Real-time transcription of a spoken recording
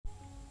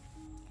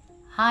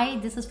Hi,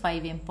 this is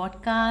 5am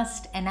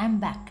podcast and I'm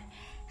back.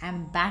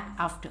 I'm back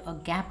after a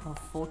gap of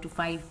 4 to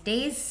 5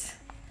 days.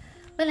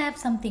 Well, I have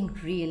something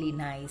really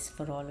nice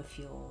for all of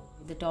you.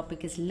 The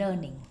topic is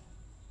learning.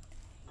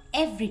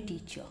 Every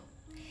teacher,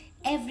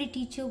 every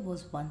teacher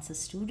was once a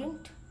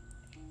student.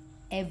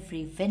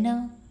 Every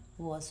winner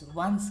was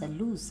once a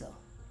loser.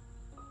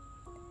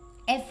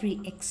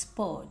 Every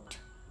expert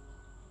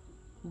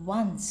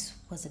once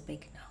was a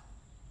beginner.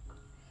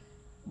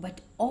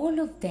 But all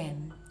of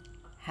them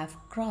have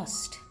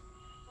crossed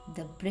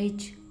the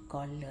bridge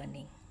called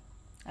learning.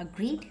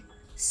 Agreed?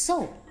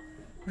 So,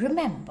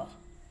 remember,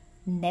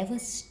 never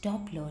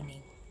stop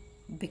learning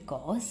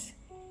because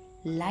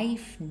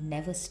life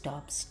never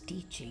stops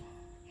teaching.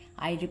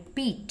 I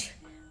repeat,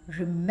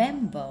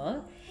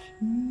 remember,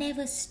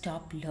 never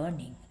stop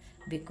learning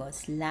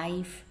because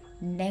life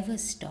never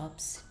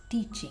stops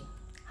teaching.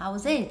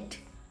 How's it?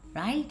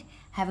 Right?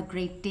 Have a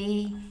great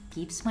day.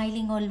 Keep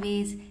smiling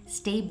always.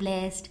 Stay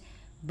blessed.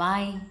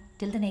 Bye.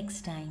 Till the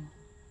next time.